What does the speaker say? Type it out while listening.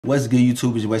What's good,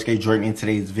 YouTube? It's your SKY Jordan. In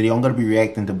today's video, I'm going to be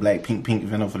reacting to BlackPink Pink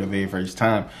Venom for the very first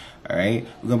time. Alright,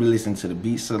 we're going to be listening to the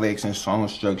beat selection, song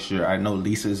structure. I know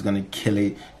Lisa is going to kill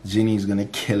it, Jenny's going to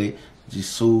kill it,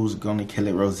 Jisoo's going to kill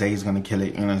it, Rosé's going to kill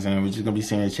it. You know what I'm saying? We're just going to be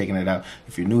sitting here checking it out.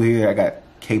 If you're new here, I got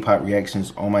K-pop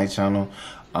reactions on my channel.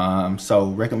 So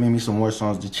recommend me some more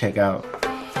songs to check out.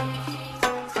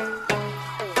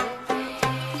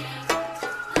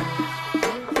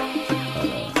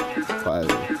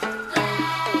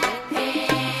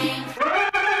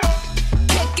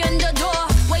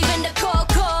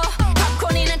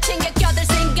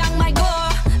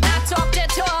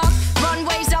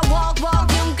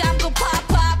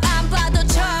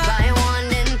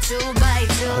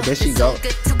 There she go.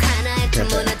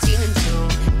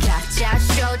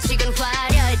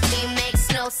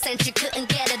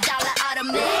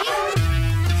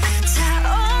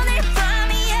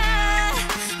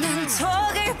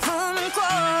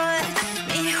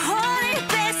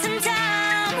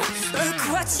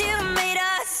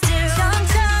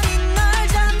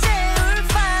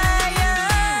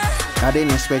 I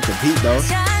didn't expect the beat though.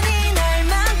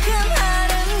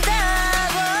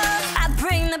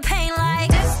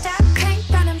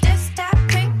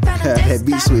 That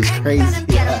beat switch crazy.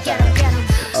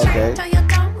 Okay.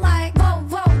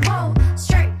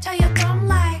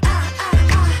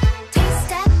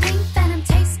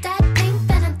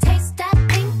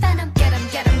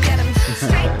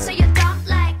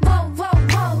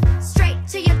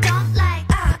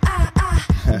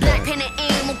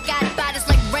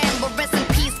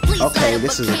 Okay,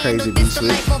 this is a crazy beat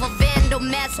switch.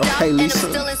 Okay,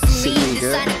 Lisa, singing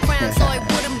good.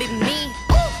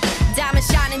 Diamond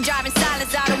shining, driving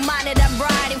silence, I don't mind it. I'm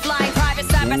riding, flying private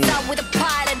side by side with a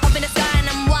pilot. Up in the sky and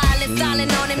I'm wild and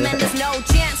silent on him, and there's no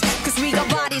chance. Cause we got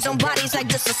bodies on bodies like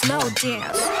this a slow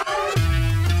dance.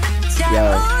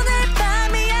 Yo,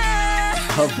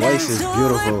 her voice is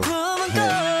beautiful.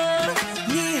 Yeah.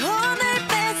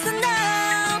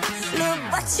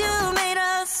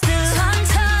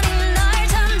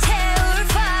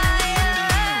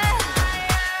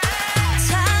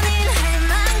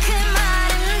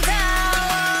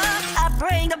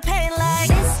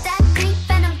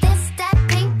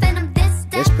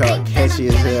 Catchy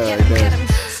as hell right there.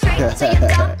 That's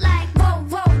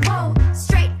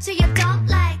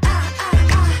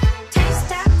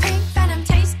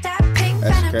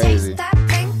crazy. That's crazy.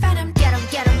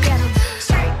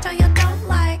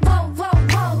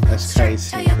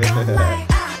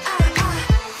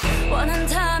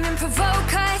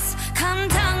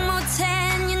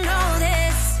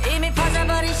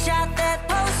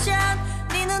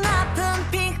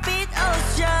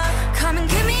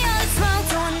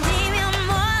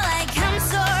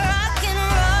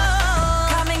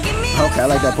 Okay, I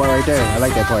like that part right there. I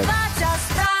like that part.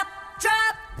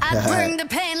 That's alright.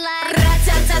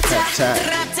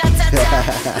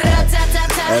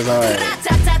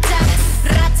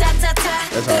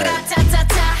 That's alright.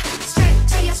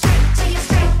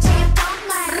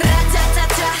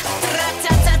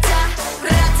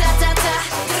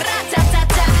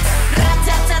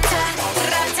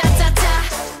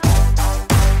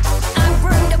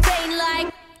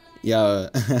 Yo,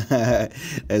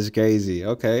 that's crazy.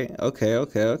 Okay. Hold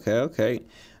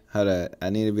up.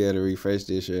 I need to be able to refresh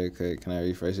this real quick. Can I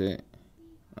refresh it?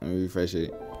 Let me refresh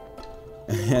it.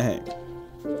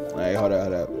 Alright, hold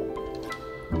up.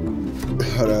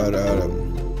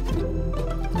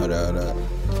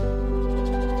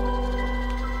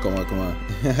 Come on.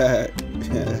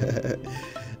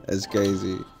 That's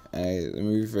crazy. Alright, let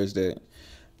me refresh that.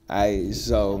 Alright,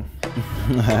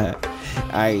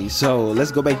 so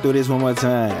let's go back through this one more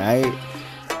time. Alright,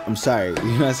 I'm sorry. You know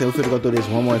what I'm saying? We're finna go through this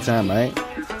one more time, right?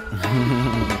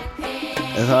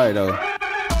 That's hard though.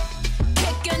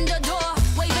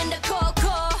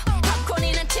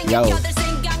 Yo,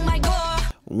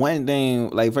 one thing,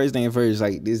 like first thing first,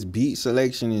 like this beat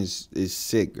selection is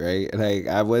sick, right? Like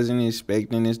I wasn't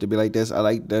expecting this to be like this. I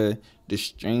like the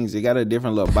strings. It got a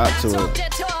different little bop to it.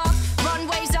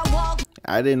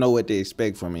 I didn't know what to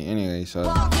expect from me anyway,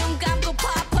 so.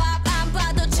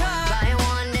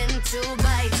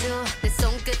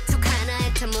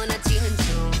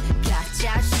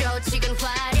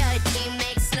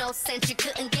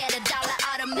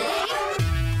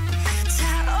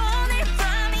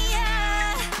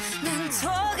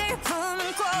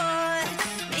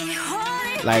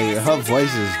 Like her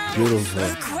voice is beautiful.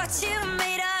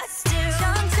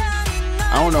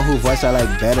 I don't know who voice I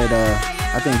like better though.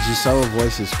 I think Jisoo's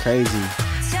voice is crazy.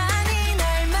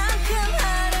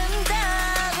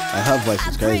 Like her voice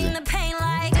is crazy.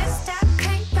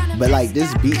 But like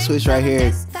this beat switch right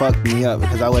here fucked me up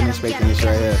because I wasn't expecting this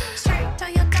right here.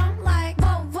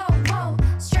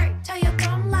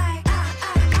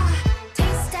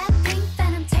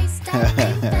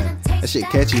 That shit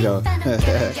catchy though.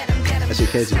 That shit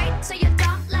catchy.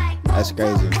 That's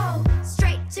crazy.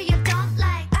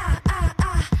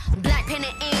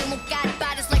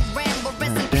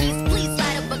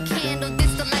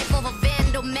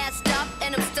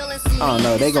 I don't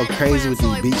know, they go crazy with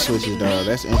these beat switches though.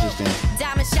 That's interesting.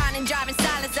 Diamond shining, driving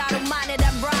silence, I don't mind it.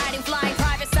 I'm riding, flying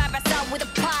private side by side with a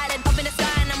pilot. Up in the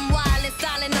sky and I'm wild and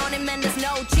styling on him, and there's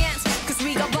no chance. Cause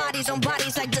we got bodies on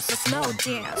bodies like just a slow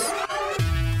dance.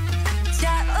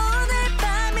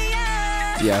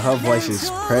 Yeah, her voice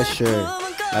is pressure.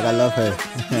 Like I love her.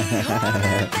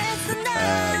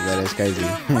 But it's crazy.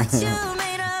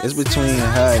 It's between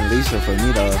her and Lisa for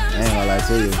me though. I ain't gonna lie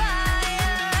to you.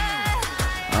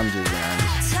 I'm just being honest.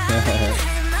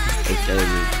 It's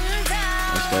crazy.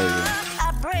 It's crazy.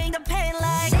 I bring the pain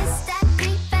like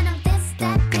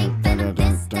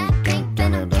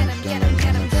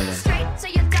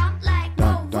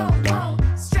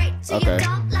okay.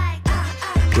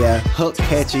 Yeah, hook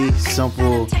catchy,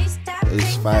 simple,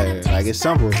 it's fire. Like it's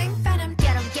simple.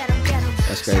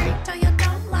 That's crazy.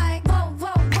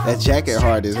 That jacket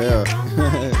hard as hell.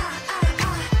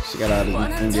 She got all the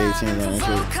NBA teams on her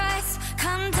shit.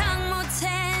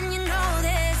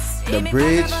 The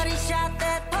bridge,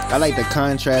 I like the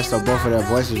contrast of both of their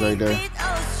voices right there.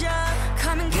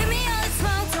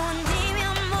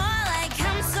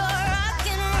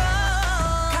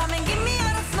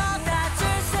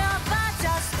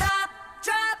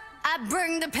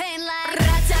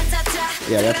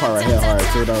 Yeah, that part right here hard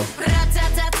too though.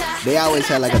 They always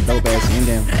had like a dope ass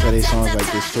ending for their songs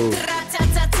like this too.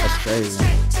 That's crazy.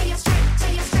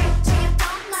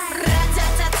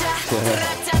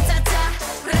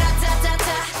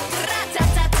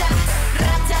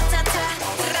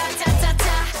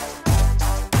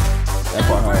 That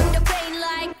part hard.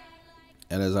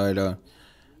 Yeah, that's hard though.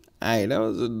 Alright, that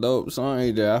was a dope song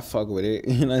right there. I fuck with it.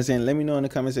 You know what I'm saying? Let me know in the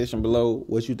comment section below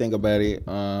what you think about it.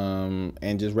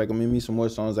 And just recommend me some more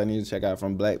songs I need to check out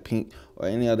from BlackPink or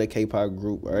any other K-pop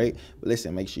group, alright? But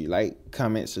listen, make sure you like,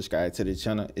 comment, subscribe to the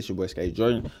channel. It's your boy SKY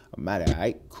Jordan. I'm out of it,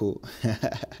 alright? Cool.